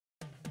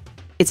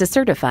It's a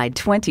certified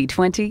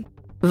 2020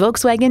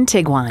 Volkswagen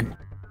Tiguan.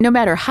 No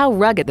matter how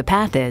rugged the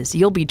path is,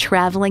 you'll be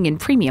traveling in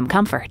premium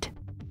comfort.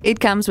 It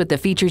comes with the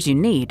features you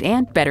need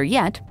and, better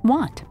yet,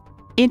 want.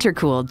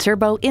 Intercooled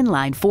turbo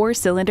inline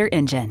 4-cylinder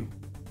engine,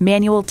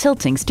 manual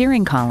tilting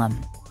steering column,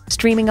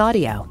 streaming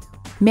audio,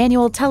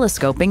 manual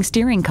telescoping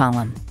steering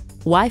column,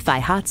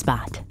 Wi-Fi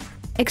hotspot,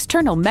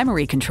 external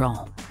memory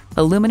control,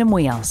 aluminum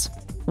wheels,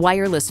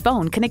 wireless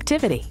phone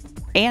connectivity,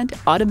 and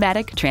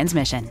automatic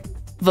transmission.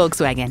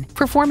 Volkswagen,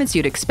 performance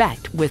you'd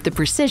expect with the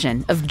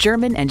precision of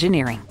German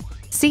engineering.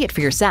 See it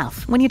for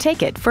yourself when you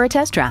take it for a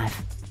test drive.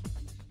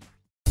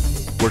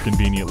 We're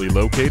conveniently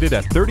located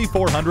at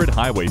 3400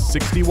 Highway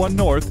 61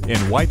 North in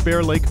White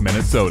Bear Lake,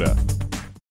 Minnesota.